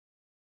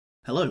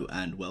Hello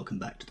and welcome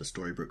back to the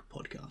Storybrooke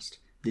podcast.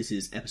 This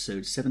is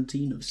episode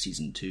 17 of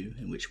season 2,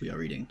 in which we are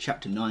reading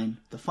chapter 9,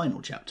 the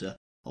final chapter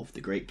of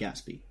The Great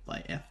Gatsby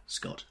by F.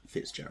 Scott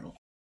Fitzgerald.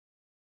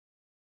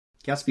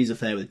 Gatsby's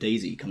affair with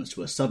Daisy comes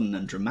to a sudden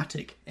and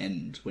dramatic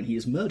end when he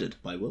is murdered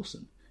by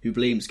Wilson, who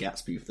blames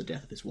Gatsby for the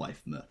death of his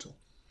wife, Myrtle.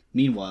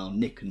 Meanwhile,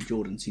 Nick and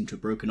Jordan seem to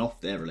have broken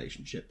off their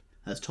relationship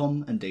as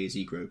Tom and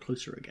Daisy grow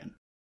closer again.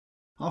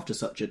 After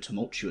such a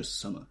tumultuous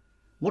summer,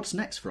 what's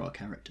next for our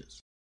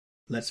characters?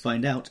 Let's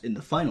find out in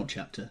the final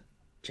chapter,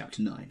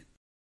 chapter 9.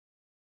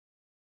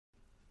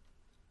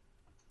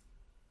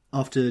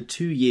 After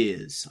 2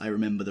 years, I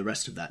remember the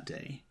rest of that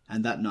day,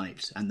 and that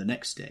night, and the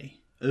next day,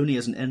 only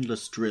as an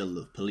endless drill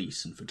of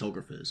police and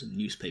photographers and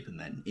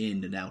newspapermen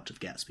in and out of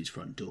Gatsby's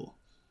front door.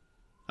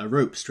 A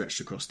rope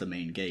stretched across the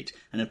main gate,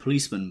 and a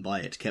policeman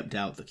by it kept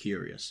out the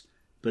curious,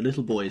 but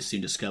little boys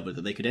soon discovered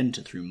that they could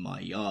enter through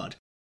my yard,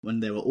 when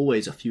there were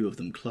always a few of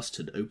them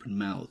clustered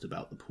open-mouthed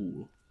about the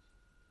pool.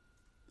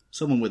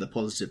 Someone with a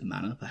positive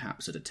manner,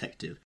 perhaps a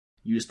detective,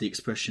 used the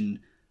expression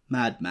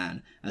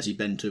madman as he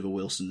bent over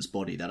Wilson's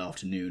body that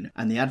afternoon,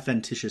 and the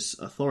adventitious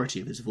authority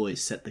of his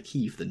voice set the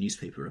key for the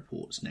newspaper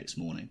reports next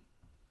morning.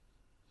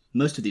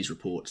 Most of these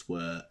reports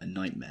were a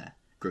nightmare,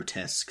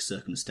 grotesque,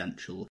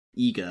 circumstantial,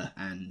 eager,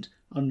 and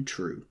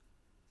untrue.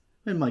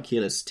 When my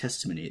careless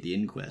testimony at the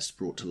inquest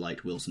brought to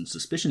light Wilson's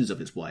suspicions of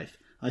his wife,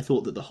 I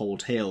thought that the whole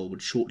tale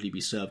would shortly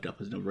be served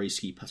up as an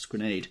racy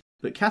pasquinade,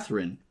 but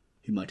Catherine,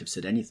 who might have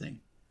said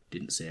anything,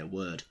 didn't say a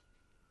word.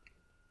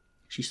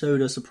 She showed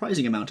a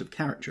surprising amount of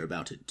character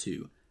about it,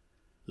 too.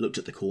 Looked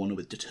at the corner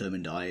with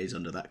determined eyes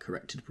under that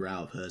corrected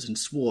brow of hers, and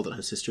swore that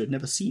her sister had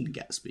never seen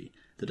Gatsby,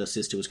 that her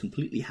sister was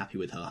completely happy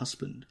with her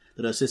husband,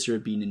 that her sister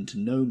had been into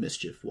no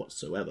mischief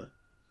whatsoever.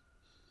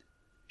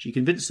 She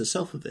convinced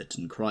herself of it,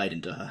 and cried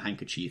into her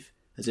handkerchief,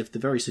 as if the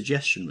very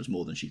suggestion was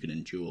more than she could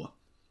endure.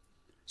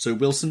 So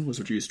Wilson was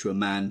reduced to a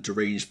man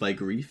deranged by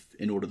grief,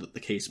 in order that the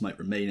case might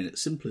remain in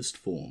its simplest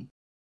form,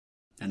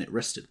 and it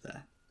rested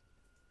there.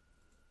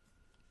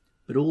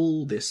 But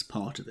all this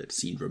part of it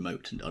seemed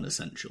remote and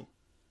unessential.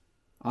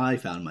 I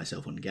found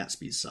myself on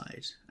Gatsby's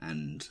side,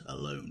 and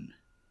alone.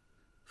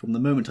 From the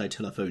moment I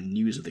telephoned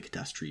news of the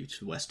catastrophe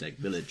to West Egg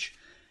Village,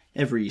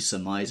 every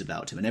surmise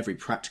about him and every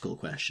practical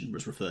question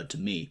was referred to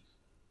me.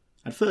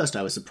 At first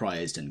I was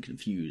surprised and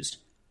confused.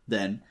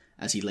 Then,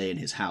 as he lay in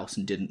his house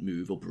and didn't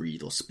move or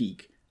breathe or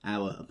speak,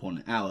 hour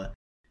upon hour,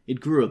 it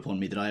grew upon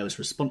me that I was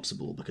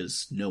responsible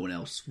because no one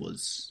else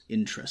was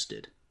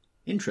interested.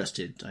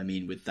 Interested, I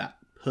mean, with that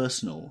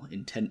personal,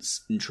 intense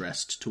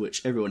interest to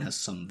which everyone has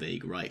some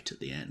vague right at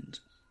the end.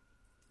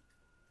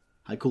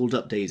 I called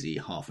up Daisy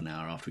half an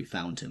hour after we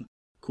found him,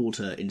 called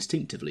her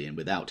instinctively and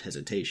without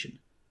hesitation,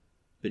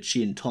 but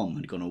she and Tom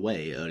had gone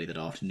away early that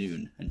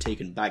afternoon and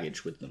taken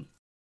baggage with them.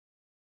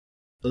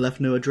 Left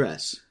no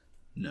address?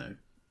 No.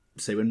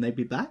 Say when they'd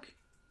be back?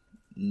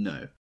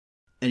 No.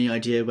 Any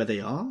idea where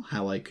they are?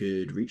 How I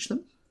could reach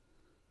them?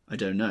 I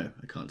don't know.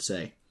 I can't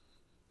say.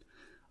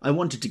 I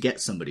wanted to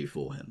get somebody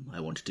for him. I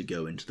wanted to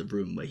go into the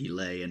room where he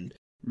lay and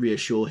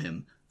reassure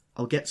him,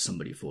 I'll get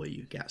somebody for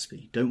you,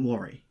 Gatsby. Don't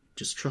worry.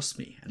 Just trust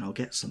me, and I'll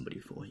get somebody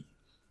for you.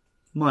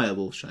 Meyer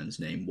Wolfsheim's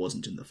name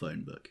wasn't in the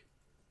phone book.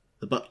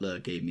 The butler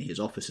gave me his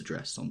office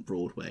address on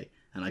Broadway,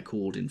 and I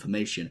called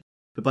information,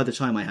 but by the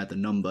time I had the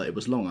number, it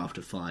was long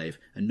after 5,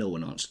 and no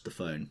one answered the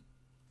phone.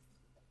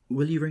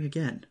 Will you ring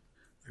again?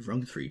 I've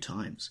rung 3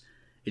 times.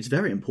 It's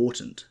very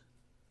important.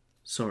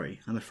 Sorry,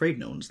 I'm afraid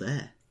no one's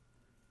there.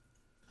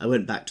 I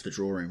went back to the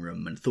drawing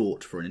room and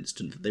thought for an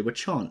instant that they were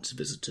chance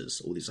visitors,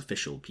 all these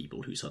official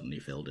people who suddenly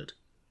filled it.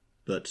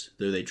 But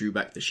though they drew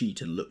back the sheet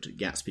and looked at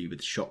Gatsby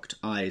with shocked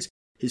eyes,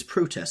 his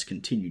protest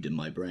continued in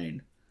my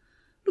brain.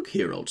 Look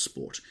here, old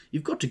sport,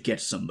 you've got to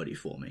get somebody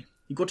for me.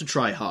 You've got to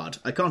try hard.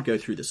 I can't go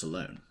through this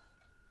alone.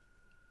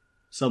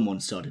 Someone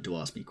started to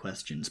ask me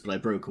questions, but I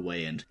broke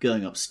away and,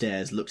 going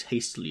upstairs, looked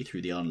hastily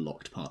through the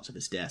unlocked parts of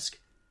his desk.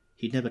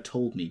 He'd never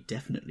told me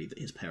definitely that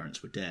his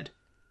parents were dead.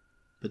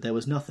 But there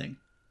was nothing.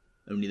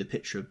 Only the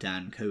picture of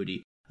Dan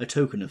Cody, a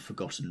token of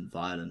forgotten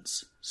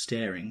violence,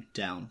 staring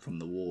down from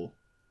the wall.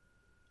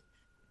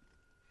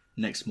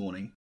 Next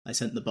morning, I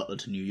sent the butler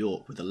to New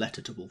York with a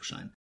letter to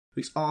Wolfsheim,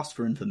 which asked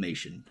for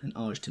information and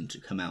urged him to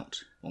come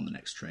out on the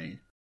next train.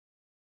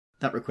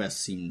 That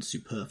request seemed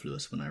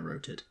superfluous when I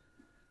wrote it.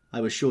 I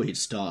was sure he'd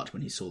start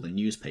when he saw the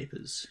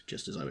newspapers,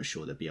 just as I was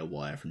sure there'd be a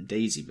wire from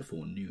Daisy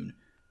before noon,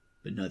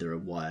 but neither a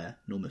wire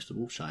nor Mr.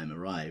 Wolfsheim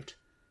arrived.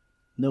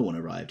 No one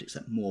arrived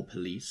except more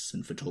police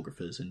and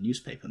photographers and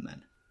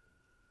newspapermen.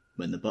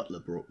 When the butler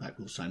brought back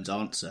Wolfsheim's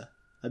answer,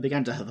 I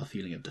began to have a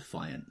feeling of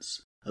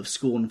defiance, of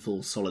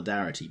scornful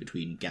solidarity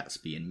between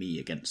Gatsby and me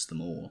against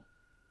them all.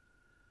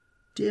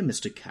 Dear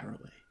Mr.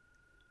 Carroway,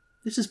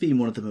 this has been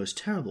one of the most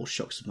terrible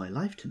shocks of my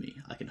life to me.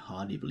 I can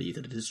hardly believe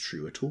that it is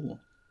true at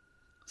all.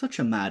 Such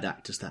a mad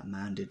act as that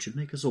man did should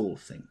make us all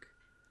think.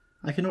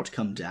 I cannot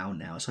come down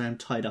now, as I am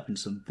tied up in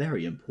some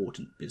very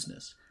important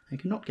business, and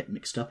cannot get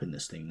mixed up in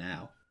this thing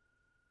now.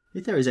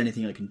 If there is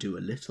anything I can do a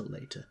little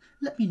later,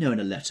 let me know in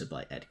a letter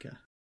by Edgar.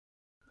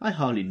 I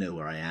hardly know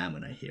where I am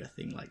when I hear a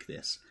thing like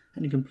this,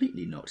 and am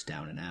completely knocked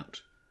down and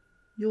out.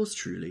 Yours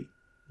truly,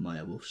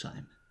 Maya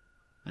Wolfsheim.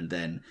 And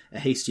then, a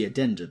hasty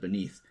addenda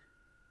beneath.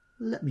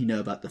 Let me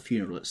know about the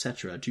funeral,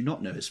 etc. Do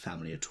not know his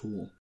family at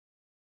all.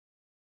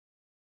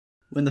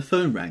 When the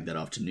phone rang that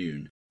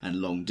afternoon,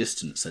 and long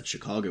distance said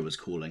Chicago was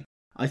calling,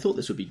 I thought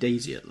this would be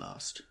Daisy at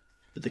last,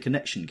 but the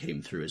connection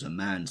came through as a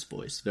man's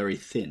voice, very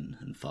thin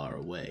and far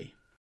away.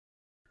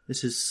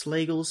 This is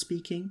Slagle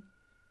speaking?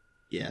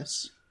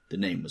 Yes. The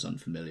name was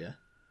unfamiliar.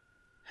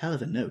 Hell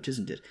of a note,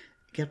 isn't it?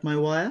 Get my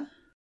wire?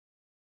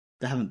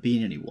 There haven't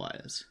been any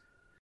wires.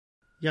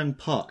 Young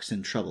Park's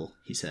in trouble,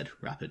 he said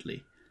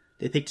rapidly.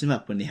 They picked him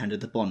up when they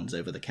handed the bonds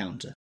over the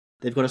counter.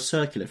 They've got a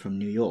circular from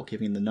New York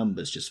giving the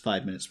numbers just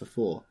 5 minutes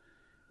before.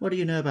 What do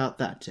you know about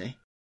that, eh?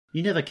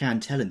 You never can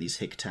tell in these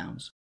hick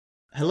towns.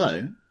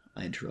 Hello?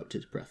 I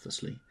interrupted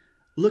breathlessly.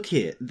 Look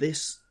here,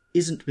 this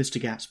isn't Mr.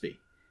 Gatsby.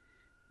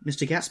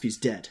 Mr. Gatsby's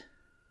dead.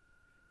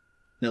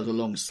 There was a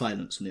long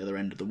silence on the other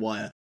end of the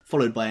wire,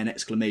 followed by an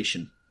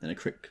exclamation, then a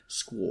quick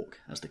squawk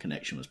as the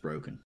connection was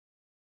broken.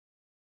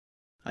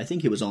 I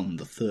think it was on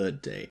the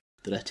third day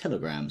that a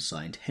telegram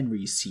signed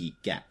Henry C.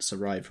 Gatz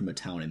arrived from a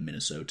town in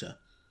Minnesota.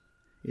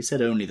 It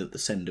said only that the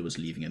sender was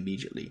leaving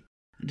immediately,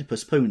 and to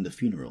postpone the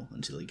funeral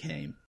until he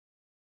came.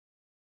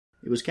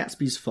 It was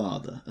Gatsby's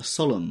father, a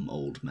solemn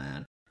old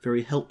man,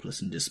 very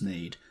helpless and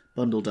dismayed,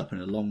 bundled up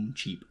in a long,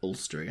 cheap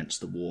ulster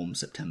against the warm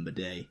September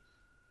day.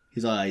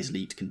 His eyes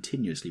leaked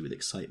continuously with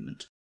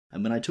excitement,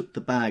 and when I took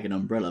the bag and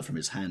umbrella from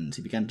his hands,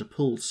 he began to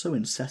pull so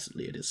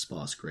incessantly at his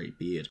sparse grey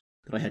beard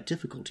that I had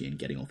difficulty in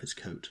getting off his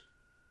coat.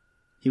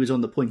 He was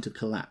on the point of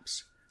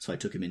collapse, so I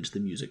took him into the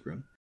music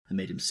room and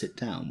made him sit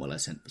down while I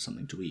sent for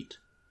something to eat.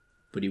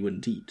 But he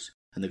wouldn't eat,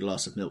 and the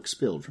glass of milk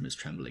spilled from his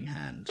trembling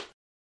hand.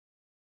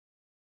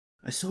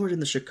 I saw it in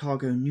the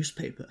Chicago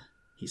newspaper,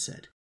 he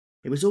said.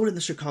 It was all in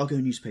the Chicago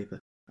newspaper.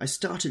 I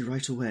started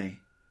right away.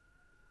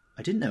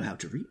 I didn't know how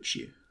to reach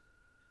you.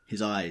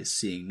 His eyes,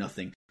 seeing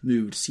nothing,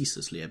 moved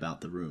ceaselessly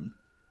about the room.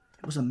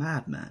 It was a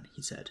madman,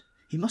 he said.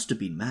 He must have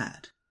been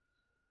mad.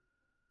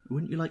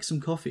 Wouldn't you like some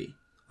coffee?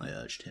 I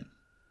urged him.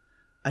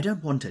 I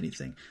don't want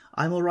anything.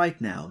 I'm all right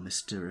now,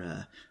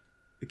 Mr.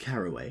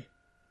 Carraway.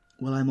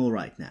 Well, I'm all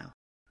right now.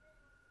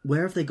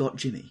 Where have they got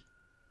Jimmy?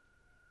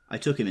 I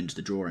took him into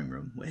the drawing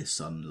room where his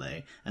son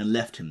lay and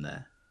left him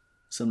there.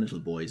 Some little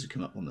boys had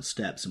come up on the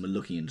steps and were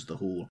looking into the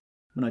hall.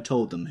 When I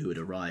told them who had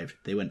arrived,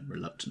 they went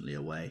reluctantly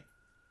away.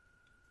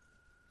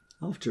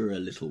 After a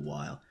little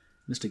while,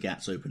 Mr.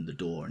 Gatz opened the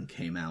door and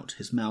came out,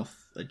 his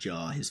mouth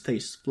ajar, his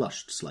face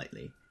flushed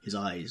slightly, his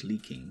eyes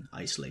leaking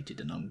isolated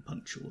and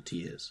unpunctual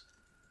tears.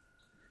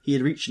 He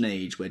had reached an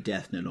age where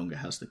death no longer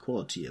has the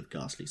quality of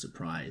ghastly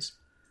surprise,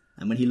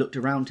 and when he looked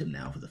around him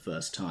now for the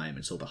first time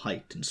and saw the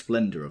height and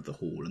splendour of the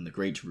hall and the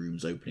great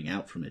rooms opening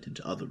out from it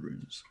into other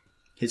rooms,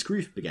 his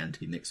grief began to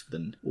be mixed with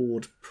an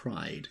awed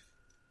pride.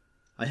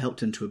 I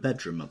helped him to a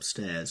bedroom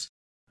upstairs.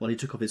 While he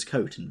took off his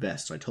coat and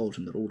vest, I told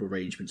him that all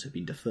arrangements had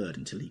been deferred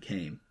until he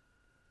came.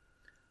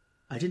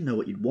 I didn't know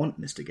what you'd want,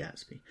 Mr.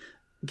 Gatsby.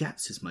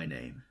 Gatz is my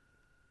name.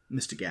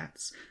 Mr.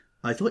 Gatz,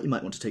 I thought you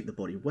might want to take the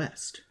body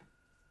west.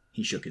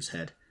 He shook his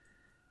head.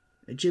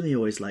 Jimmy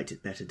always liked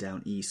it better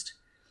down east.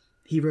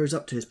 He rose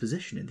up to his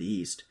position in the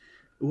east.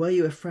 Were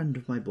you a friend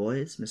of my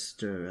boys,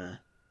 Mr.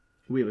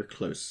 We were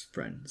close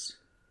friends.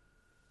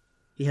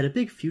 He had a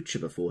big future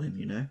before him,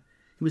 you know.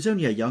 He was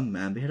only a young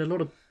man, but he had a lot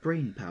of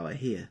brain power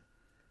here.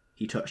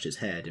 He touched his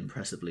head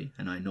impressively,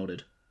 and I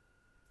nodded.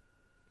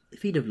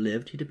 If he'd have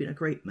lived, he'd have been a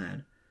great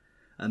man.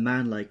 A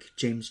man like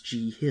James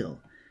G. Hill.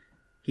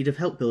 He'd have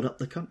helped build up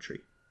the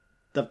country.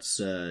 That's,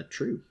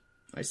 true,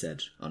 I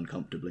said,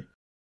 uncomfortably.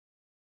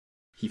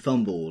 He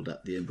fumbled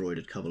at the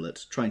embroidered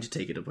coverlet, trying to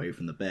take it away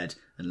from the bed,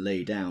 and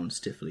lay down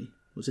stiffly,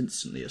 was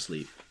instantly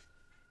asleep.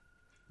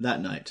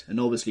 That night, an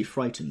obviously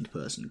frightened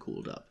person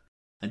called up,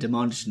 and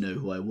demanded to know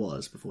who I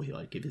was before he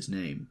might give his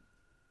name.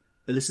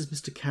 This is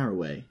Mr.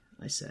 Carraway,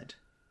 I said.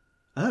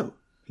 Oh,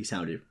 he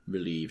sounded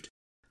relieved.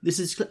 This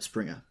is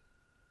Klipspringer.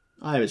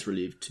 I was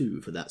relieved too,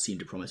 for that seemed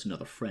to promise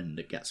another friend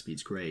at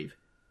Gatsby's grave.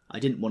 I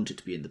didn't want it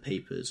to be in the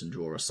papers and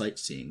draw a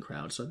sightseeing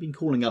crowd, so I've been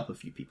calling up a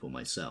few people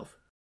myself.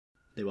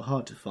 They were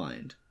hard to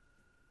find.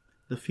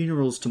 The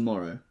funeral's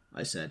tomorrow,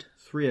 I said.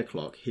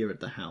 3:00 here at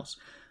the house.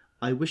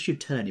 I wish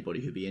you'd tell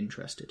anybody who'd be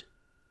interested.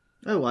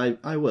 Oh,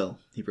 I will,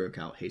 he broke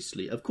out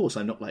hastily. Of course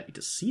I'm not likely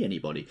to see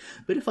anybody,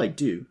 but if I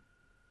do...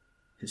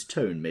 His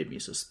tone made me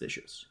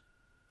suspicious.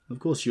 Of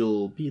course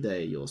you'll be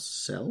there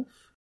yourself?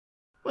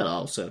 Well,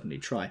 I'll certainly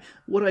try.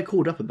 What I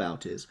called up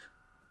about is...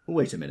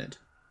 Wait a minute,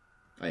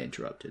 I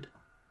interrupted.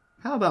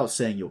 How about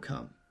saying you'll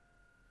come?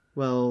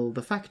 Well,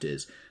 the fact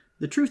is,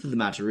 the truth of the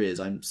matter is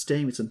I'm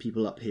staying with some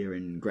people up here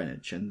in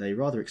Greenwich, and they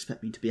rather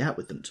expect me to be out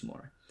with them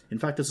tomorrow. In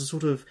fact, there's a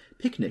sort of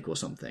picnic or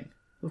something.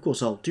 Of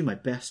course, I'll do my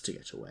best to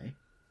get away.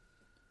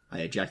 I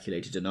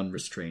ejaculated an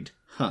unrestrained,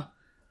 huh,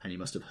 and he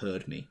must have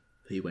heard me,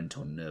 for he went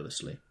on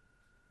nervously.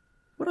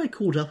 What I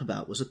called up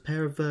about was a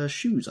pair of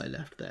shoes I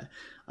left there.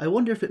 I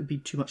wonder if it would be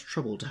too much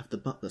trouble to have the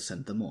butler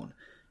send them on.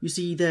 You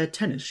see, they're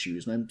tennis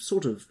shoes, and I'm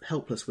sort of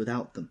helpless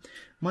without them.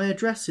 My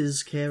address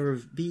is care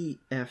of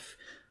B.F.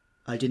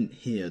 I didn't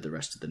hear the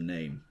rest of the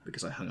name,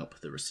 because I hung up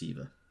the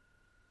receiver.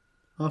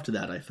 After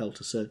that, I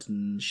felt a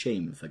certain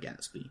shame for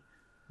Gatsby.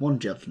 One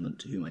gentleman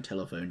to whom I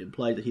telephoned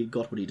implied that he had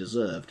got what he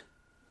deserved.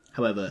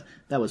 However,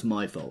 that was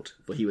my fault,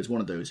 for he was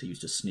one of those who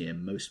used to sneer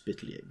most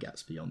bitterly at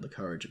Gatsby on the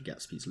courage of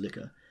Gatsby's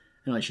liquor,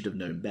 and I should have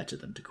known better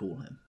than to call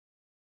him.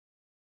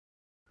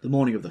 The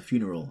morning of the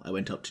funeral, I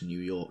went up to New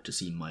York to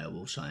see Meyer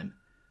Wolsheim.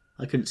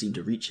 I couldn't seem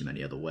to reach him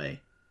any other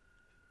way.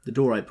 The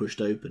door I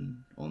pushed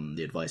open, on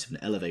the advice of an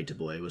elevator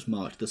boy, was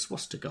marked the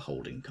Swastika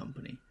Holding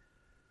Company,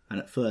 and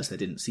at first there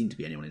didn't seem to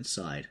be anyone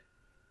inside.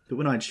 But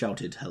when I'd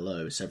shouted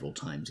hello several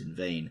times in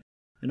vain,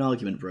 an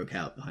argument broke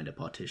out behind a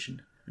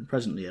partition, and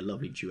presently a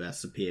lovely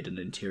Jewess appeared at an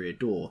interior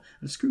door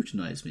and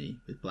scrutinized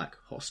me with black,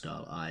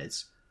 hostile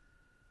eyes.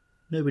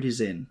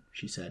 "Nobody's in,"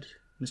 she said.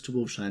 "Mr.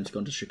 Wolfsheim's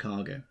gone to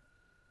Chicago."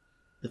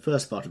 The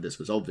first part of this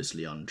was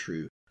obviously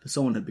untrue, for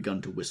someone had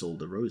begun to whistle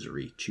the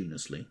rosary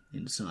tunelessly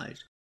inside.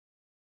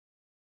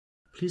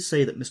 "Please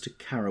say that Mr.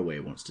 Carraway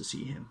wants to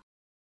see him."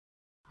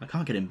 "I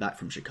can't get him back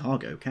from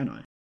Chicago, can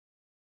I?"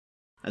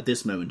 At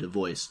this moment a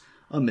voice,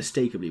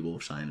 unmistakably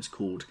Wolfsheim's,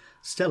 called,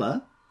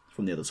 "Stella,"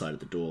 from the other side of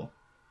the door.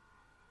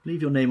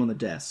 "Leave your name on the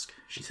desk,"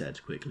 she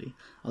said quickly.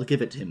 "I'll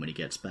give it to him when he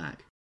gets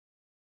back."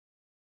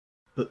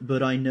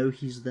 But I know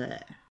he's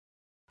there."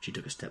 She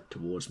took a step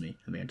towards me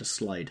and began to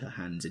slide her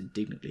hands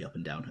indignantly up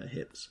and down her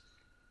hips.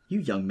 "You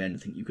young men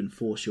think you can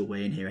force your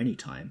way in here any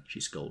time," she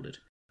scolded.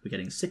 "We're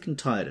getting sick and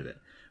tired of it.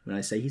 When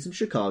I say he's in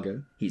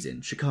Chicago, he's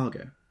in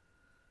Chicago."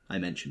 I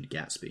mentioned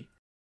Gatsby.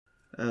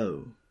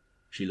 "Oh."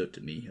 She looked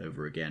at me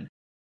over again.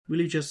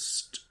 "Will you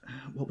just...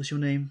 what was your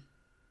name?"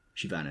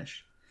 She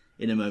vanished.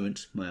 In a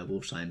moment, Meyer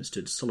Wolfsheim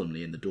stood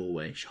solemnly in the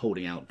doorway,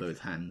 holding out both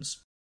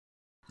hands.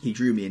 He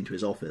drew me into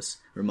his office,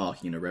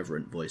 remarking in a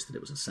reverent voice that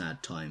it was a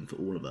sad time for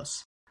all of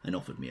us, and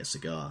offered me a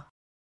cigar.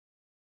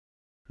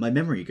 "My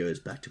memory goes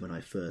back to when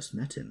I first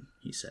met him,"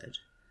 he said.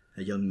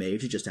 "A young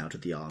major just out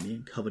of the army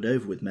and covered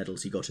over with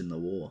medals he got in the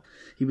war.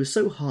 He was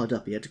so hard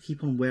up he had to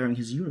keep on wearing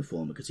his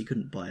uniform because he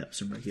couldn't buy up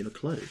some regular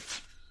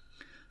clothes.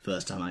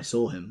 First time I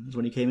saw him was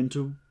when he came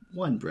into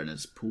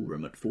Weinbrenner's pool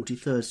room at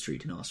 43rd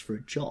Street and asked for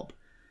a job.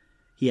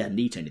 He hadn't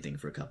eaten anything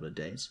for a couple of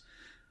days.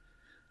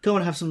 'Come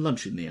and have some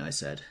lunch with me,' I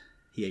said.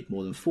 He ate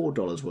more than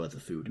 $4 worth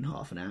of food in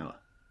half an hour."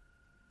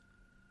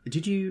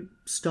 "Did you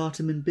start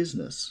him in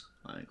business?"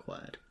 I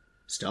inquired.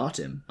 "Start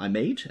him? I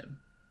made him."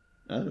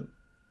 "Oh."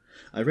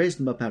 "I raised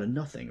him up out of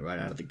nothing, right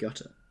out of the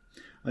gutter.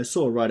 I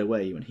saw right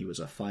away when he was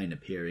a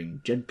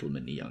fine-appearing,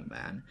 gentlemanly young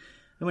man,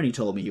 and when he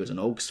told me he was an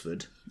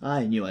Oxford,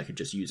 I knew I could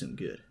just use him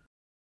good.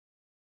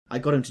 I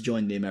got him to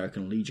join the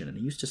American Legion, and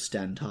he used to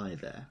stand high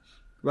there.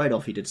 Right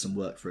off he did some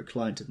work for a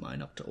client of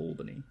mine up to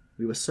Albany.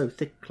 We were so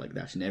thick like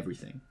that in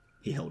everything."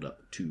 He held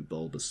up 2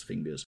 bulbous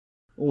fingers.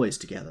 "Always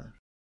together."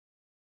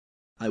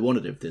 I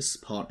wondered if this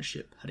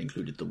partnership had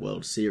included the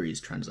World Series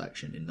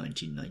transaction in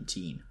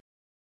 1919.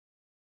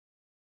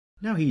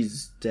 "Now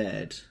he's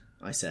dead,"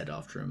 I said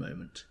after a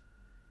moment.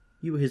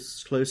 "You were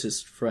his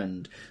closest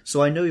friend,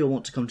 so I know you'll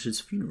want to come to his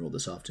funeral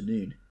this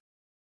afternoon."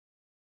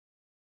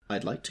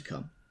 "I'd like to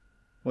come."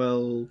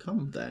 "Well,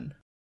 come then."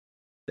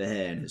 The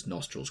hair in his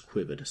nostrils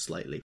quivered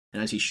slightly,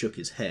 and as he shook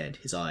his head,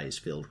 his eyes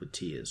filled with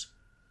tears.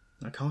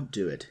 "I can't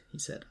do it," he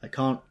said. "I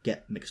can't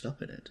get mixed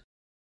up in it."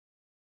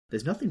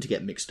 "There's nothing to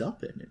get mixed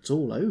up in. It's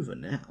all over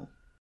now."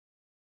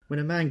 "When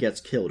a man gets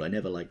killed, I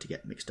never like to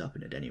get mixed up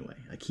in it anyway.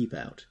 I keep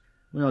out.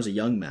 When I was a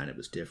young man, it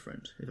was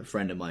different. If a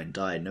friend of mine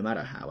died, no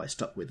matter how, I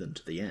stuck with them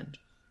to the end.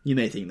 You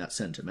may think that's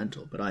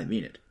sentimental, but I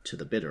mean it, to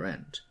the bitter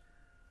end."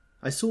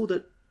 I saw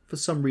that, for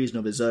some reason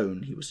of his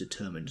own, he was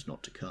determined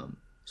not to come,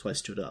 so I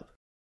stood up.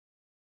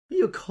 "Are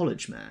you a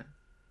college man?"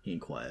 he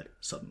inquired,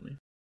 suddenly.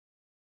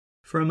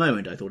 For a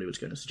moment I thought he was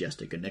going to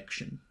suggest a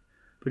connection,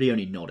 but he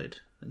only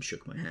nodded and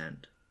shook my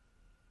hand.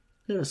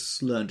 "Let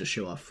us learn to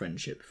show our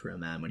friendship for a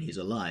man when he's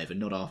alive and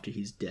not after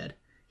he's dead,"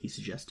 he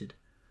suggested.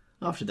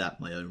 "After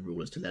that, my own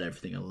rule is to let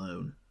everything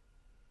alone."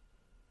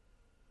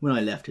 When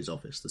I left his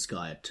office, the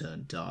sky had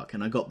turned dark,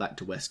 and I got back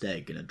to West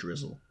Egg in a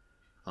drizzle.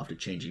 After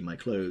changing my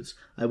clothes,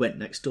 I went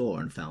next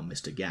door and found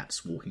Mr.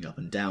 Gatz walking up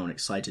and down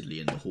excitedly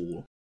in the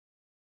hall.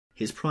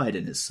 His pride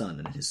in his son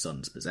and in his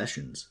son's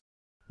possessions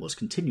was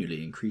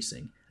continually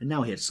increasing, and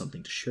now he had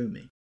something to show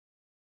me.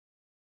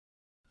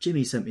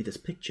 "Jimmy sent me this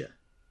picture."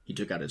 He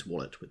took out his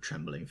wallet with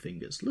trembling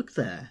fingers. "Look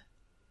there."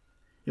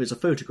 It was a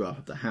photograph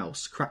of the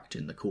house, cracked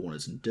in the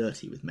corners and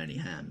dirty with many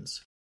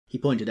hands. He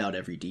pointed out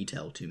every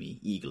detail to me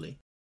eagerly.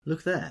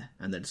 "Look there,"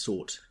 and then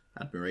sought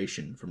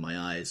admiration from my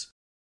eyes.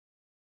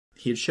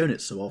 He had shown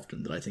it so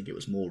often that I think it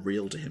was more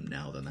real to him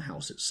now than the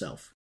house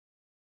itself.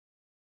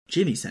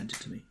 "Jimmy sent it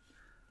to me.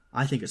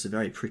 I think it's a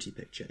very pretty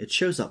picture. It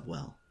shows up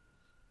well."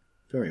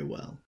 "Very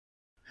well.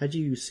 Had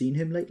you seen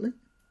him lately?"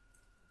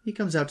 "He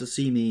comes out to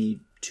see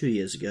me 2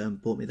 years ago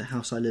and bought me the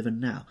house I live in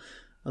now.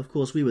 Of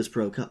course, we was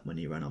broke up when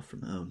he ran off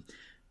from home,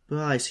 but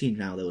I see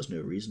now there was no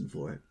reason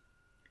for it.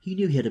 He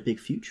knew he had a big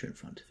future in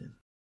front of him,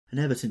 and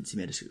ever since he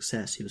made a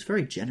success, he was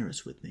very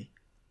generous with me."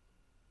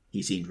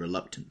 He seemed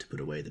reluctant to put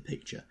away the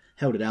picture,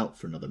 held it out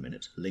for another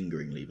minute,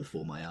 lingeringly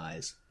before my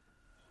eyes.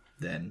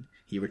 Then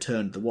he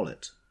returned the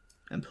wallet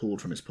and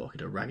pulled from his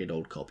pocket a ragged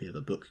old copy of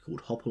a book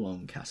called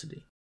Hopalong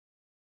Cassidy.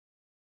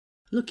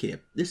 "Look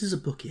here, this is a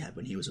book he had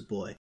when he was a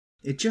boy.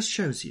 It just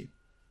shows you."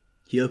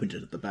 He opened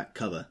it at the back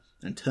cover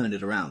and turned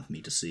it around for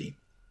me to see.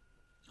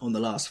 On the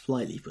last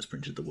flyleaf was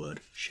printed the word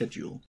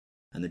schedule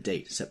and the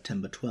date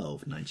September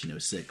 12,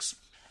 1906.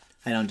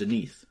 And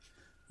underneath,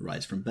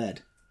 rise from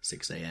bed,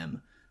 6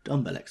 a.m.,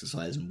 dumbbell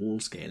exercise and wall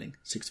scaling,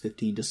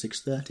 6:15 to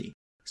 6:30,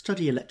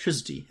 study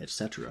electricity,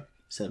 etc.,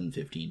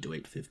 7:15 to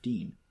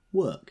 8:15,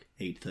 work,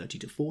 8:30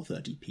 to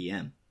 4:30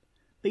 p.m.,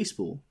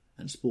 baseball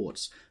and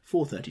sports,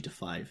 4:30 to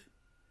 5,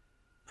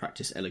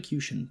 practice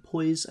elocution,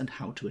 poise and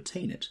how to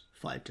attain it,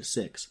 5 to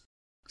 6,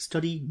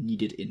 study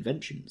needed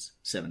inventions,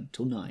 7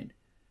 till 9.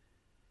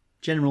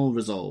 General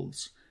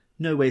resolves: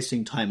 no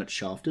wasting time at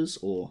shafters,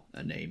 or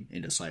a name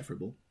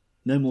indecipherable,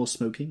 no more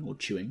smoking or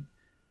chewing,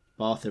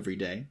 bath every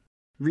day,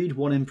 read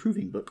one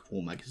improving book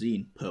or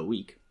magazine per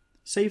week,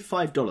 save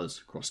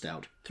 $5, crossed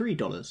out,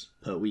 $3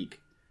 per week,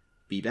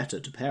 be better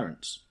to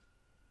parents.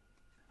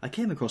 "I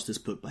came across this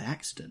book by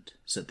accident,"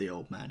 said the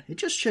old man. "It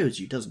just shows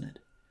you, doesn't it?"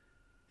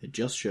 "It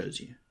just shows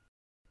you."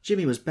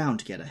 "Jimmy was bound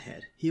to get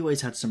ahead. He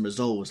always had some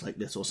resolves like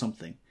this or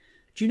something.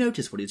 Do you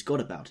notice what he's got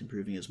about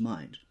improving his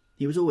mind?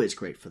 He was always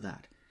great for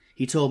that.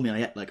 He told me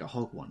I ate like a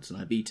hog once and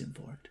I beat him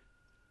for it."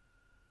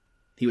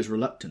 He was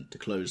reluctant to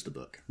close the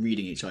book,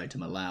 reading each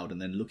item aloud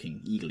and then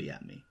looking eagerly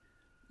at me.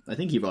 I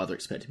think he rather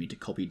expected me to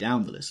copy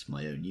down the list for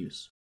my own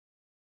use.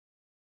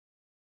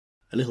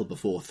 A little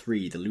before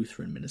 3, the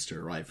Lutheran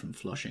minister arrived from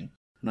Flushing,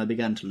 and I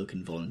began to look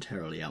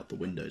involuntarily out the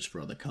windows for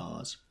other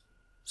cars.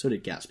 So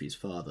did Gatsby's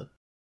father.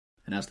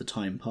 And as the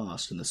time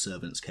passed and the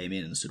servants came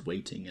in and stood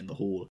waiting in the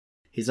hall,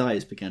 his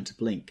eyes began to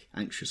blink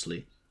anxiously,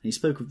 and he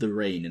spoke of the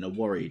rain in a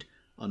worried,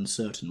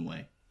 uncertain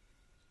way.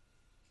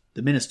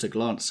 The minister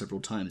glanced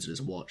several times at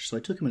his watch, so I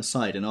took him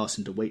aside and asked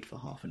him to wait for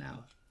half an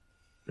hour.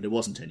 But it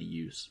wasn't any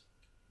use.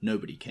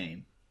 Nobody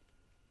came.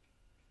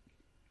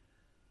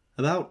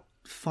 About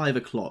 5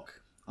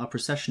 o'clock, our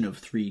procession of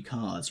 3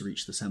 cars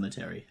reached the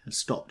cemetery and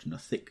stopped in a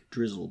thick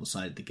drizzle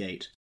beside the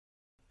gate.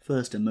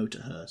 First a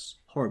motor hearse,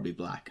 horribly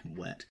black and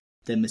wet,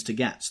 then Mr.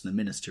 Gatz and the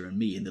minister and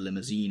me in the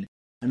limousine,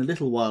 and a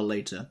little while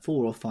later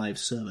 4 or 5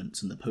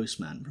 servants and the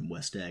postman from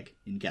West Egg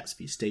in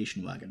Gatsby's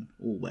station wagon,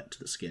 all wet to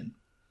the skin.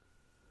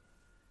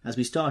 As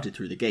we started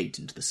through the gate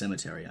into the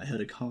cemetery, I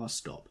heard a car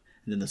stop,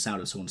 and then the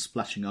sound of someone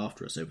splashing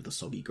after us over the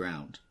soggy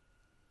ground.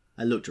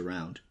 I looked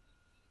around.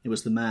 It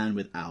was the man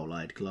with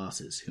owl-eyed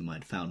glasses whom I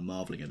had found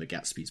marvelling over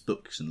Gatsby's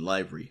books in the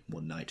library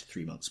one night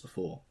 3 months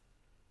before.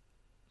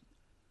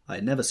 I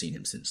had never seen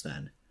him since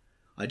then.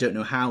 I don't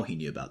know how he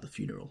knew about the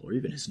funeral, or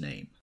even his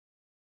name.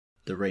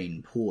 The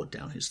rain poured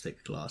down his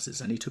thick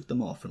glasses, and he took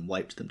them off and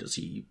wiped them to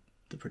see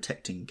the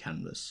protecting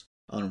canvas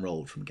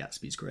unrolled from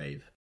Gatsby's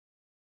grave.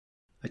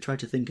 I tried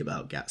to think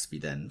about Gatsby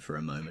then for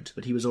a moment,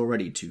 but he was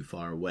already too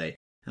far away,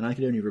 and I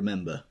could only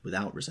remember,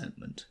 without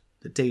resentment,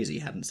 that Daisy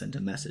hadn't sent a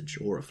message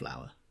or a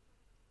flower.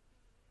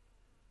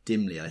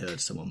 Dimly I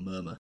heard someone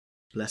murmur,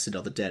 "Blessed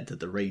are the dead that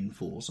the rain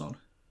falls on."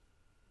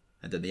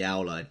 And then the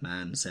owl-eyed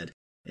man said,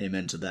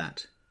 "Amen to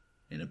that,"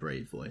 in a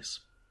brave voice.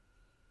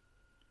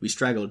 We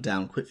straggled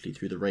down quickly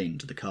through the rain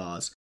to the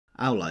cars.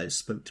 Owl Eyes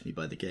spoke to me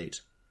by the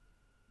gate.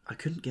 "I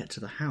couldn't get to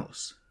the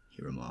house,"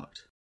 he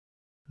remarked.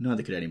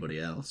 Neither could anybody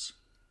else.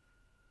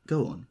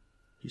 "Go on,"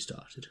 he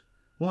started.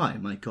 "Why,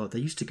 my God, they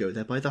used to go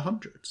there by the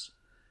hundreds."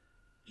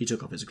 He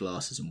took off his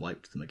glasses and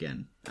wiped them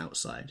again,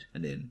 outside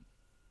and in.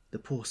 "The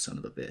poor son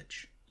of a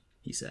bitch,"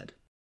 he said.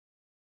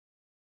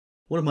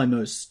 One of my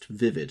most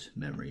vivid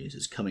memories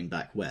is coming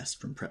back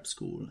west from prep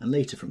school and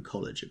later from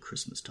college at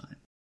Christmas time.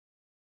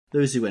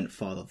 Those who went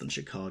farther than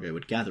Chicago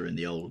would gather in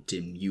the old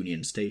dim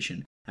Union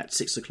Station at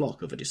 6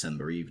 o'clock of a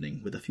December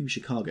evening with a few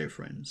Chicago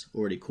friends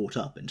already caught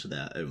up into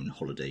their own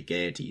holiday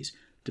gaieties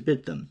to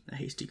bid them a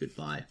hasty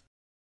goodbye.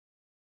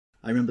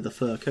 I remember the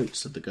fur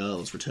coats of the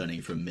girls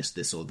returning from Miss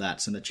This or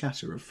That and the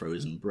chatter of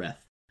frozen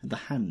breath and the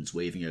hands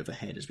waving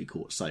overhead as we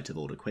caught sight of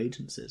old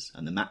acquaintances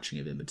and the matching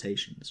of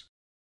invitations.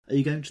 "Are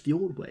you going to the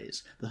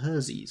Ordways, the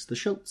Herseys, the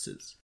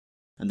Schultzes?"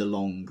 And the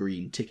long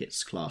green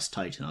tickets clasped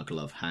tight in our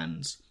gloved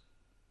hands.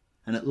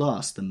 And at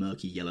last the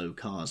murky yellow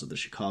cars of the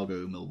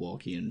Chicago,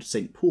 Milwaukee and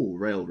St. Paul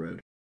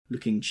Railroad,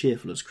 looking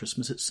cheerful as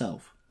Christmas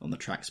itself, on the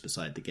tracks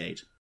beside the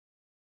gate.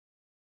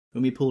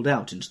 When we pulled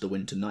out into the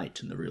winter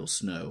night and the real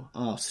snow,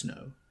 our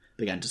snow,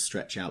 began to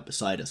stretch out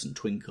beside us and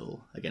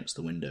twinkle against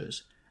the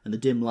windows, and the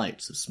dim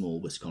lights of small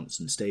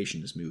Wisconsin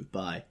stations moved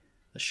by,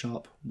 a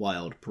sharp,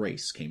 wild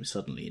brace came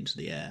suddenly into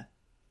the air.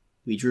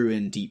 We drew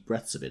in deep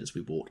breaths of it as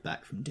we walked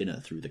back from dinner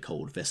through the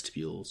cold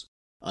vestibules,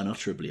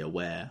 unutterably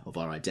aware of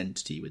our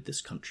identity with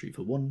this country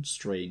for one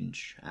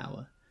strange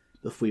hour,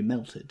 before we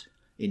melted,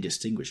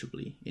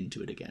 indistinguishably,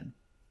 into it again.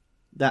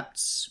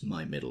 That's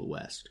my Middle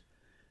West.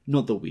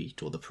 Not the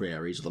wheat or the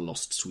prairies or the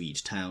lost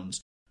Swede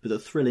towns, but the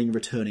thrilling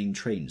returning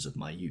trains of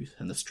my youth,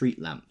 and the street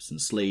lamps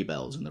and sleigh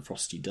bells in the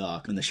frosty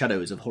dark, and the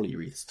shadows of holly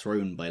wreaths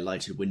thrown by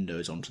lighted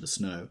windows onto the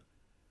snow.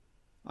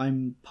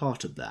 I'm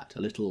part of that,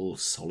 a little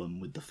solemn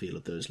with the feel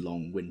of those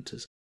long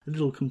winters, a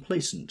little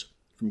complacent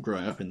from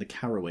growing up in the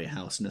Carraway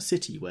house in a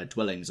city where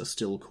dwellings are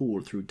still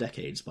called through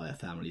decades by a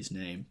family's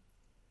name.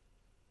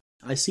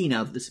 I see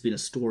now that this has been a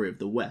story of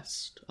the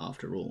West,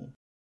 after all.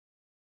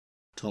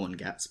 Tom and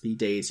Gatsby,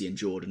 Daisy and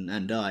Jordan,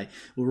 and I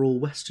were all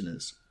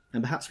Westerners,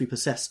 and perhaps we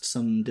possessed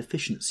some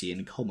deficiency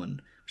in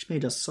common which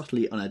made us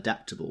subtly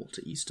unadaptable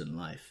to Eastern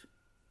life.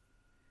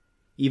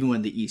 Even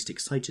when the East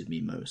excited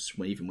me most,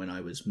 even when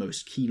I was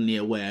most keenly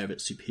aware of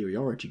its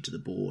superiority to the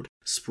broad,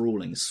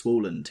 sprawling,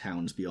 swollen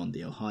towns beyond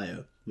the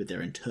Ohio, with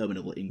their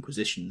interminable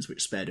inquisitions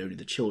which spared only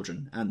the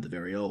children and the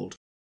very old,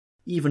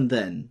 even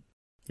then,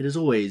 it is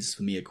always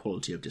for me a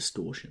quality of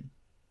distortion.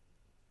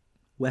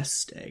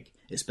 West Egg,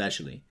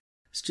 especially,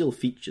 still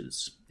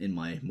features in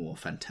my more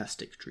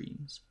fantastic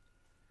dreams.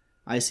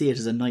 I see it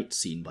as a night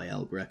scene by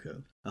El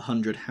Greco,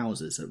 100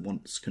 houses at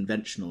once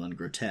conventional and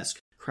grotesque,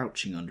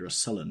 crouching under a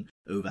sullen,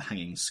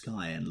 overhanging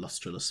sky and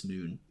lustreless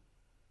moon.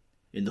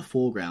 In the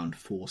foreground,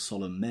 4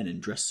 solemn men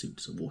in dress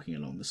suits are walking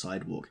along the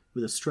sidewalk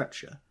with a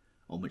stretcher,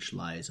 on which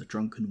lies a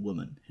drunken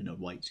woman in a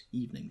white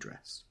evening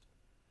dress.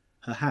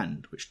 Her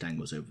hand, which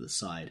dangles over the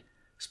side,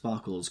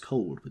 sparkles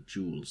cold with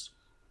jewels.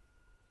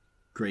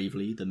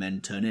 Gravely, the men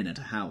turn in at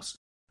a house,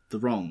 the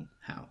wrong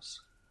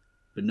house,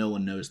 but no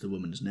one knows the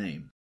woman's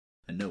name,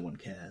 and no one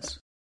cares.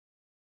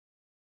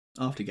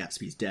 After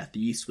Gatsby's death,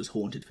 the East was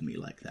haunted for me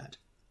like that,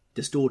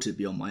 distorted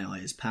beyond my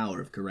eye's power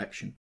of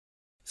correction.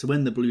 So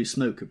when the blue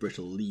smoke of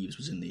brittle leaves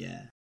was in the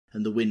air,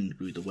 and the wind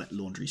blew the wet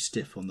laundry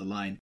stiff on the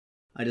line,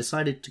 I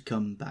decided to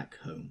come back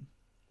home.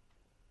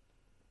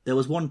 There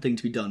was one thing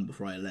to be done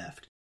before I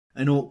left,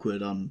 an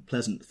awkward,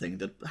 unpleasant thing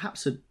that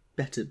perhaps had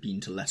better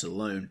been to let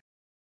alone,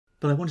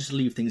 but I wanted to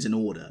leave things in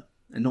order,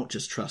 and not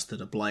just trust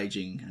that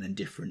obliging and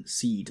indifferent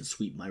sea to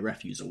sweep my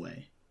refuse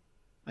away.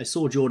 I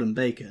saw Jordan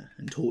Baker,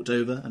 and talked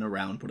over and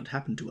around what had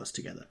happened to us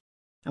together,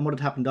 and what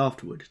had happened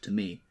afterward to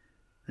me,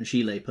 and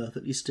she lay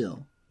perfectly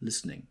still,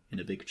 listening in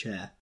a big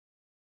chair.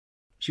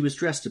 She was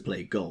dressed to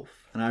play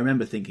golf, and I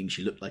remember thinking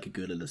she looked like a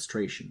good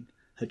illustration,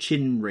 her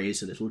chin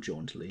raised a little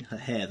jauntily, her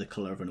hair the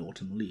colour of an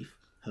autumn leaf,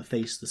 her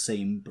face the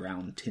same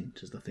brown tint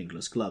as the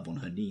fingerless glove on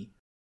her knee.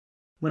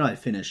 When I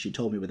finished, she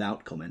told me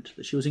without comment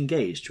that she was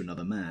engaged to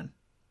another man.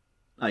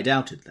 I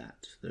doubted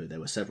that, though there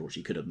were several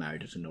she could have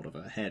married at a nod of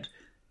her head,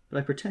 but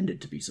I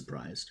pretended to be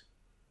surprised.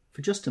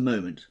 For just a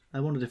moment,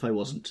 I wondered if I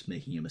wasn't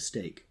making a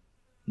mistake,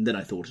 and then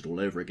I thought it all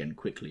over again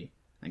quickly,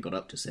 and got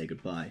up to say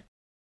goodbye.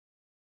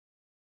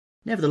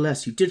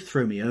 "Nevertheless, you did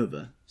throw me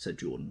over," said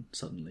Jordan,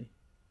 suddenly.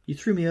 "You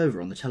threw me over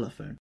on the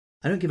telephone.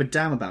 I don't give a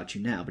damn about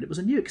you now, but it was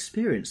a new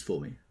experience for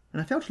me,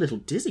 and I felt a little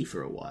dizzy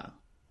for a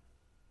while."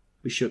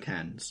 We shook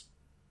hands.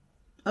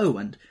 "Oh,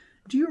 and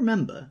do you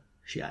remember,"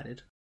 she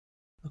added,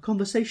 "a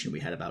conversation we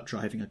had about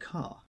driving a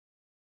car?"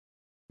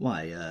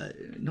 "Why,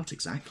 not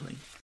exactly."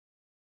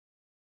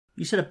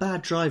 "You said a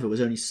bad driver was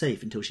only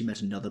safe until she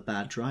met another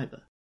bad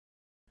driver."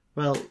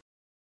 "Well,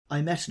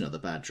 I met another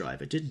bad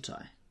driver, didn't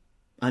I?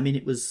 I mean,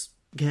 it was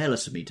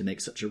careless of me to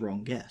make such a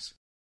wrong guess.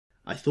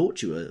 I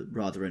thought you were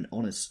rather an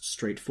honest,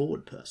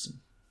 straightforward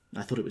person.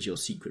 I thought it was your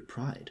secret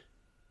pride."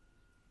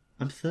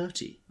 "I'm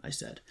 30, I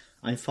said.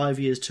 "I'm 5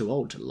 years too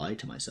old to lie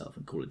to myself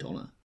and call it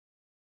honour."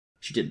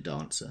 She didn't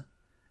answer.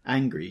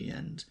 Angry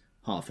and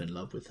half in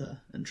love with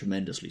her, and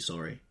tremendously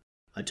sorry,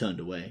 I turned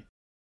away.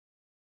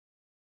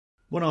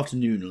 One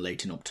afternoon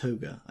late in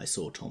October, I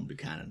saw Tom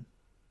Buchanan.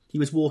 He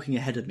was walking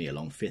ahead of me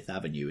along Fifth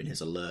Avenue in his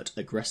alert,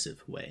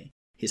 aggressive way,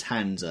 his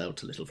hands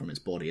out a little from his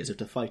body as if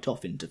to fight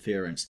off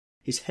interference,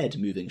 his head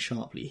moving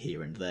sharply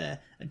here and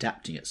there,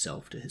 adapting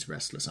itself to his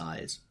restless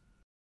eyes.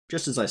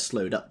 Just as I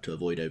slowed up to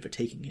avoid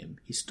overtaking him,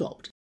 he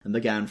stopped and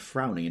began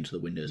frowning into the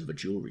windows of a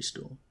jewellery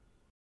store.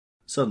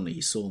 Suddenly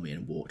he saw me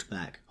and walked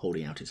back,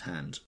 holding out his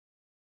hand.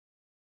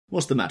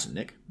 "What's the matter,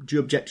 Nick? Do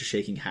you object to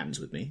shaking hands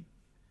with me?"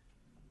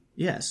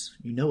 "Yes,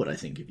 you know what I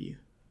think of you."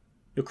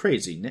 "You're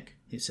crazy, Nick,"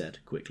 he said,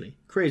 quickly.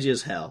 "Crazy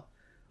as hell.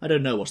 I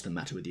don't know what's the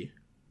matter with you."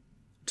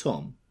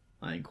 "Tom,"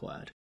 I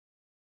inquired,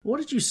 "what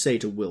did you say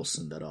to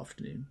Wilson that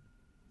afternoon?"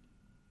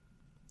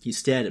 He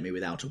stared at me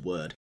without a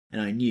word,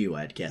 and I knew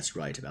I had guessed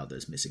right about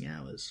those missing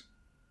hours.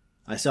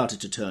 I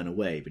started to turn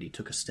away, but he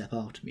took a step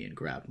after me and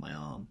grabbed my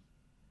arm.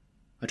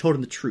 "I told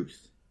him the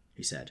truth,"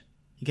 he said.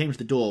 "He came to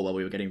the door while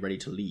we were getting ready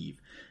to leave.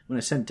 When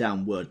I sent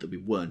down word that we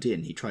weren't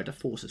in, he tried to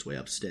force his way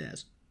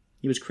upstairs.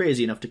 He was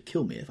crazy enough to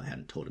kill me if I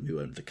hadn't told him who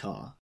owned the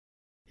car.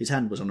 His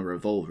hand was on a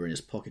revolver in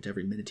his pocket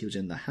every minute he was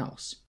in the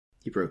house."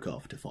 He broke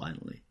off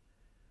defiantly.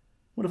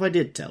 "What if I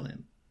did tell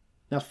him?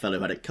 That fellow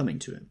had it coming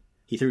to him.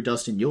 He threw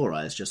dust in your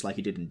eyes just like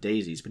he did in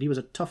Daisy's, but he was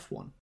a tough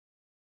one.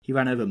 He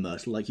ran over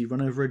Myrtle like you'd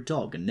run over a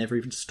dog and never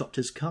even stopped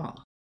his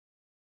car."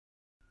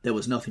 There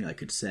was nothing I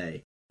could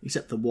say,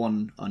 except the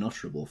one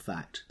unutterable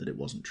fact that it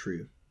wasn't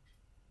true.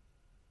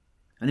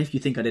 "And if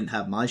you think I didn't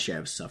have my share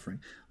of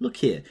suffering, look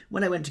here,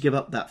 when I went to give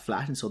up that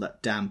flat and saw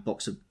that damn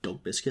box of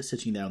dog biscuits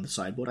sitting there on the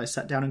sideboard, I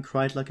sat down and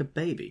cried like a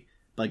baby.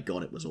 By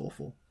God, it was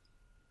awful.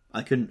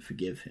 I couldn't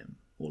forgive him,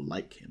 or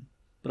like him,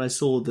 but I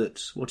saw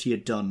that what he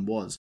had done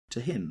was,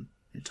 to him,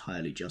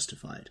 entirely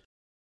justified.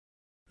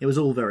 It was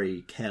all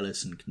very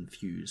careless and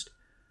confused.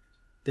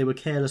 They were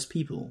careless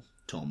people,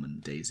 Tom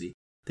and Daisy.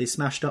 They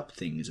smashed up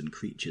things and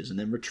creatures and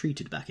then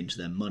retreated back into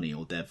their money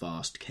or their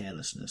vast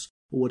carelessness,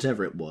 or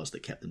whatever it was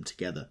that kept them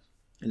together,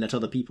 and let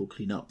other people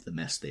clean up the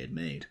mess they had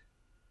made.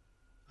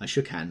 I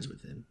shook hands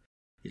with him.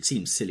 It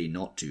seemed silly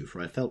not to,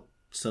 for I felt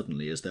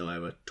suddenly as though I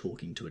were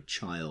talking to a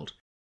child.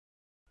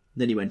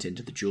 Then he went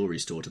into the jewellery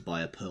store to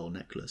buy a pearl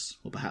necklace,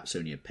 or perhaps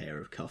only a pair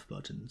of cuff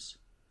buttons.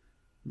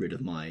 Rid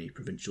of my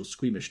provincial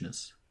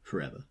squeamishness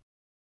forever.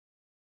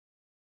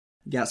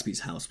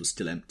 Gatsby's house was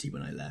still empty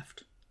when I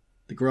left.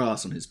 The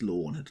grass on his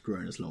lawn had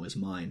grown as long as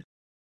mine.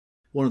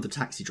 One of the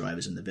taxi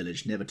drivers in the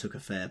village never took a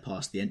fare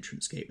past the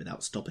entrance gate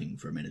without stopping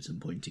for a minute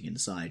and pointing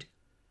inside.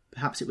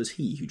 Perhaps it was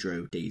he who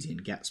drove Daisy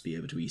and Gatsby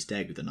over to East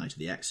Egg the night of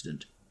the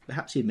accident.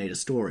 Perhaps he had made a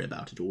story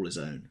about it all his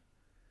own.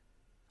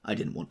 I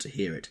didn't want to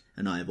hear it,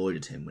 and I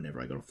avoided him whenever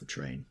I got off the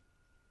train.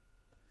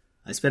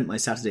 I spent my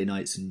Saturday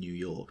nights in New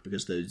York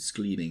because those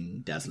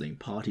gleaming, dazzling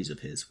parties of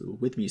his were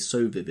with me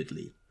so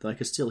vividly that I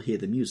could still hear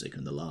the music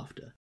and the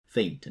laughter,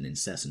 faint and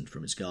incessant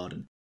from his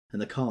garden,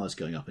 and the cars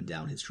going up and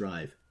down his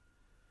drive.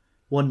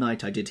 One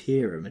night I did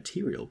hear a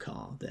material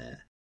car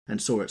there,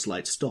 and saw its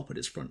light stop at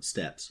his front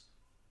steps,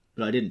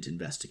 but I didn't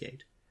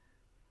investigate.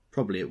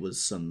 Probably it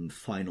was some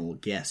final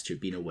guest who'd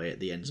been away at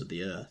the ends of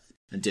the earth,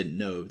 and didn't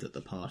know that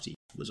the party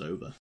was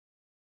over.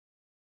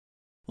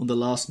 On the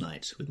last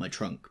night, with my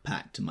trunk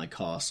packed and my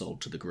car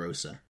sold to the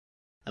grocer,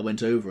 I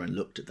went over and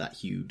looked at that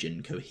huge,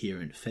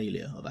 incoherent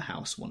failure of a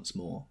house once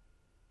more.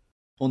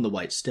 On the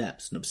white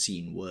steps, an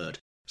obscene word,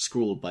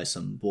 scrawled by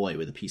some boy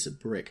with a piece of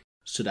brick,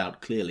 stood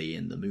out clearly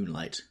in the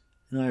moonlight,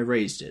 and I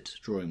erased it,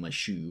 drawing my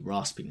shoe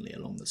raspingly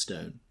along the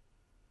stone.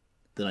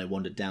 Then I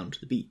wandered down to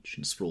the beach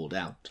and sprawled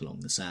out along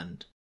the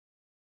sand.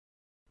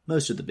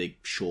 Most of the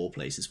big shore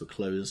places were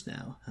closed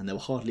now, and there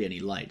were hardly any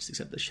lights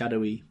except the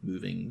shadowy,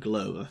 moving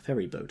glow of a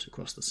ferry boat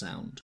across the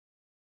sound.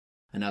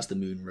 And as the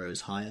moon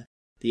rose higher,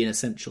 the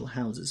inessential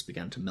houses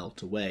began to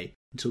melt away,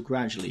 until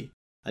gradually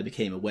I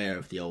became aware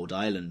of the old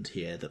island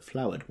here that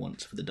flowered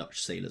once for the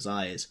Dutch sailors'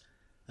 eyes,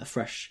 a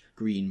fresh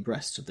green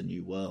breast of the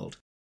New World.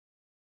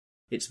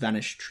 Its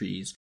vanished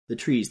trees, the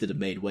trees that had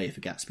made way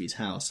for Gatsby's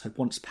house, had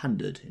once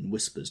pandered in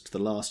whispers to the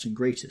last and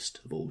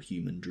greatest of all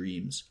human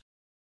dreams.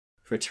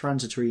 For a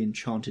transitory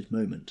enchanted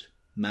moment,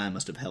 man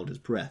must have held his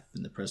breath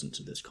in the presence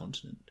of this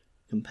continent,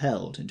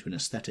 compelled into an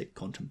aesthetic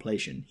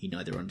contemplation he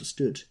neither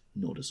understood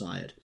nor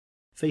desired,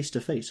 face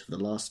to face for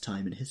the last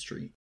time in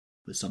history,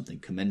 with something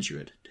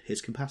commensurate to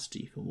his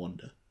capacity for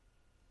wonder.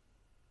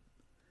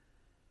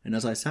 And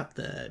as I sat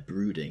there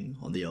brooding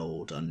on the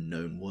old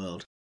unknown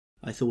world,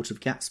 I thought of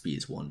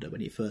Gatsby's wonder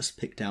when he first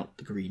picked out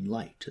the green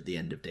light at the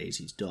end of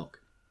Daisy's dock.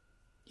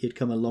 He had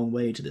come a long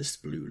way to this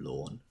blue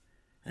lawn,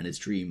 and his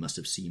dream must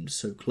have seemed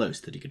so close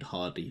that he could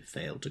hardly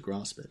fail to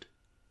grasp it.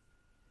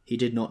 He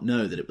did not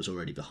know that it was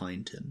already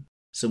behind him,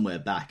 somewhere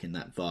back in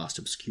that vast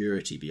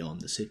obscurity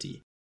beyond the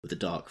city, with the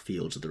dark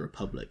fields of the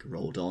Republic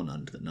rolled on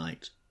under the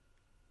night.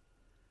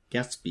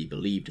 Gatsby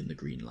believed in the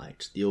green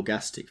light, the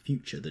orgastic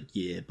future that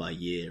year by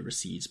year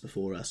recedes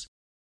before us.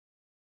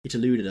 It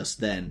eluded us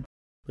then,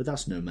 but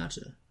that's no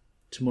matter.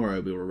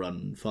 Tomorrow we will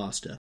run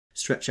faster,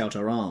 stretch out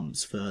our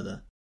arms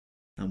further,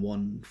 and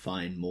one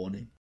fine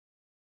morning.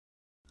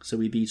 So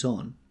we beat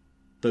on,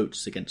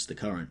 boats against the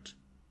current,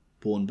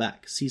 borne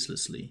back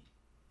ceaselessly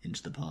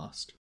into the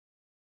past.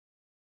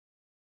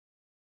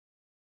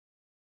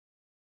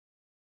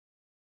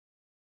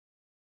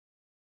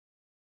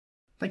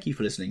 Thank you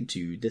for listening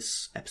to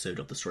this episode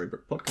of the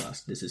Storybrooke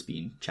Podcast. This has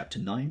been Chapter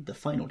 9, the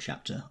final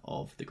chapter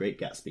of The Great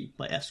Gatsby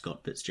by F.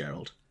 Scott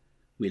Fitzgerald.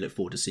 We look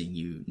forward to seeing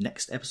you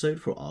next episode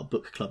for our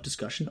book club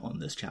discussion on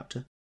this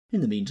chapter.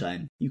 In the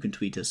meantime, you can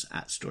tweet us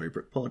at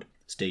StorybrookePod.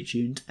 Stay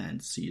tuned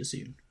and see you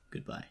soon.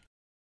 Goodbye.